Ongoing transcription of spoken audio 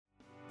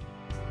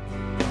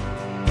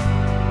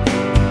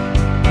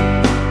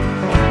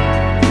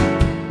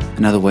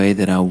Another way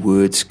that our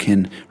words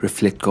can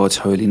reflect God's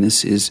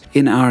holiness is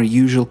in our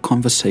usual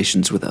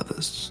conversations with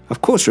others.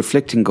 Of course,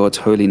 reflecting God's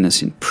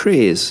holiness in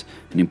prayer is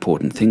an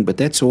important thing, but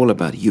that's all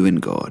about you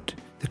and God.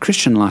 The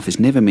Christian life is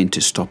never meant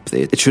to stop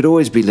there. It should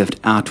always be lived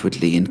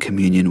outwardly in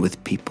communion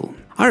with people.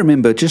 I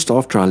remember just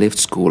after I left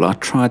school, I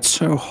tried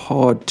so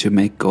hard to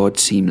make God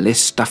seem less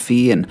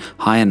stuffy and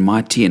high and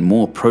mighty and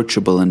more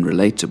approachable and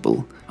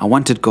relatable. I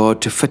wanted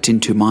God to fit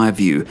into my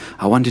view.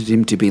 I wanted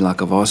him to be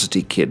like a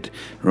varsity kid,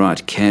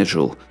 right,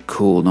 casual,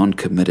 cool,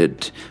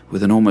 non-committed,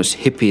 with an almost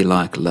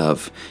hippie-like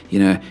love.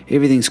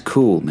 Everything's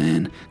cool,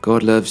 man.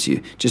 God loves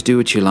you. Just do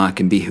what you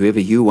like and be whoever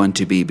you want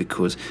to be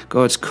because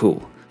God's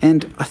cool.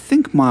 And I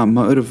think my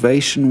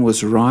motivation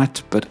was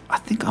right, but I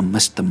think I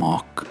missed the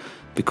mark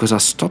because I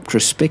stopped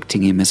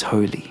respecting him as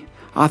holy.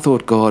 I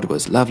thought God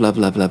was love, love,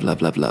 love, love,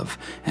 love, love, love,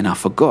 and I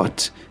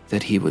forgot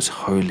that he was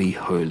holy,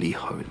 holy,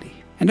 holy.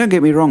 And don't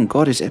get me wrong,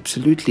 God is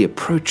absolutely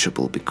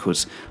approachable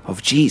because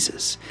of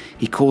Jesus.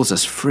 He calls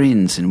us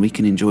friends and we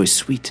can enjoy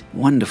sweet,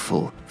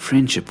 wonderful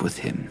friendship with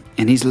him.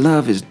 And his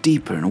love is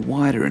deeper and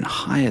wider and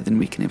higher than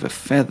we can ever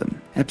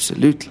fathom.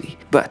 Absolutely.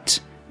 But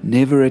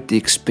never at the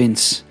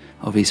expense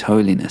of his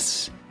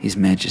holiness, his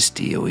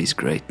majesty, or his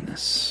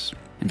greatness.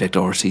 In fact,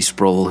 R.C.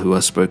 Sproul, who I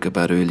spoke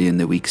about earlier in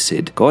the week,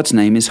 said, God's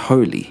name is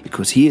holy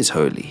because he is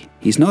holy.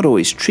 He's not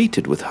always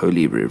treated with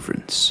holy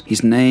reverence.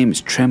 His name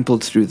is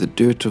trampled through the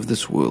dirt of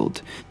this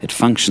world that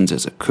functions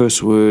as a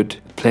curse word,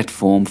 a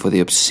platform for the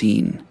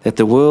obscene. That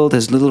the world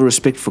has little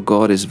respect for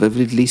God is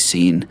vividly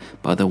seen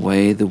by the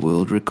way the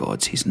world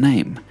regards his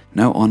name.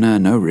 No honor,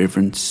 no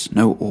reverence,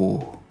 no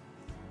awe.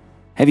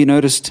 Have you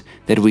noticed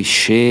that we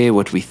share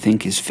what we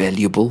think is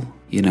valuable?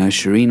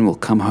 Shireen will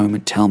come home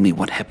and tell me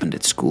what happened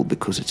at school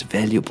because it's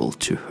valuable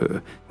to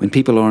her. When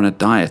people are on a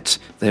diet,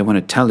 they want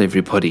to tell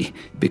everybody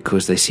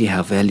because they see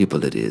how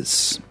valuable it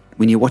is.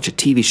 When you watch a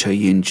TV show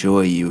you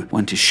enjoy, you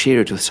want to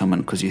share it with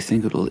someone because you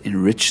think it will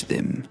enrich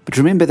them. But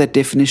remember that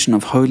definition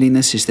of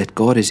holiness is that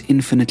God is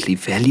infinitely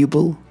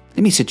valuable.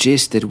 Let me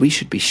suggest that we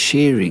should be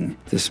sharing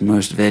this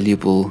most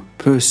valuable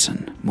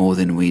person more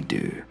than we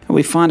do. And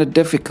we find it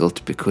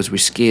difficult because we're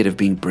scared of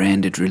being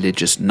branded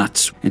religious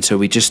nuts, and so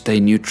we just stay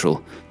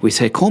neutral. We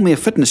say, call me a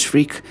fitness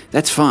freak,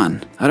 that's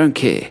fine, I don't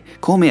care.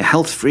 Call me a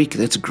health freak,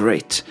 that's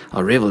great,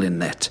 I'll revel in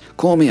that.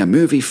 Call me a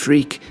movie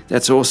freak,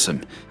 that's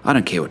awesome, I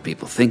don't care what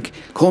people think.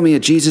 Call me a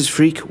Jesus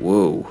freak,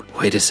 whoa,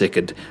 wait a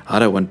second, I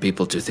don't want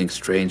people to think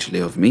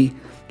strangely of me.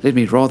 Let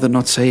me rather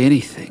not say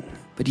anything.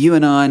 But you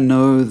and I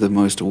know the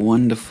most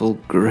wonderful,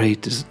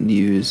 greatest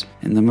news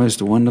and the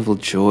most wonderful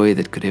joy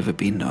that could ever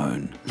be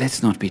known.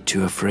 Let's not be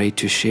too afraid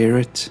to share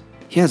it.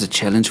 Here's a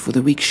challenge for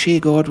the week.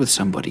 Share God with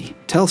somebody.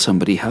 Tell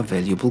somebody how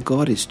valuable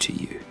God is to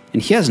you.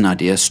 And here's an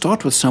idea.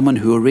 Start with someone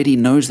who already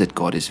knows that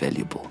God is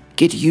valuable.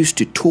 Get used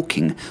to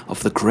talking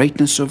of the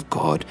greatness of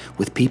God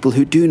with people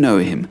who do know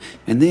him.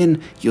 And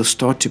then you'll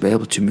start to be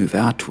able to move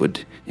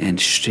outward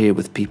and share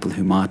with people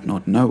who might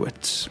not know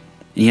it.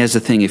 And here's the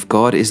thing, if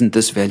God isn't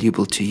this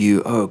valuable to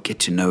you, get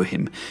to know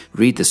him.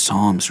 Read the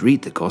Psalms,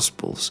 read the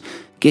Gospels.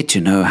 Get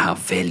to know how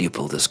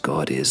valuable this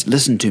God is.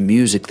 Listen to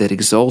music that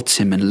exalts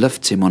him and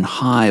lifts him on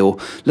high, or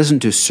listen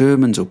to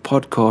sermons or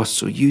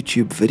podcasts or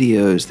YouTube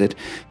videos that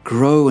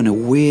grow an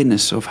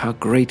awareness of how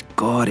great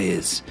God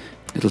is.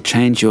 It'll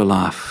change your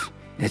life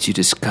as you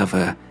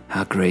discover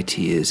how great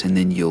he is, and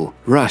then you'll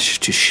rush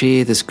to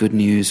share this good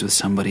news with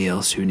somebody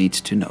else who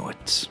needs to know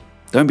it.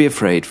 Don't be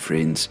afraid,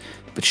 friends,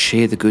 but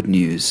share the good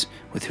news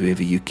with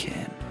whoever you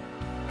can.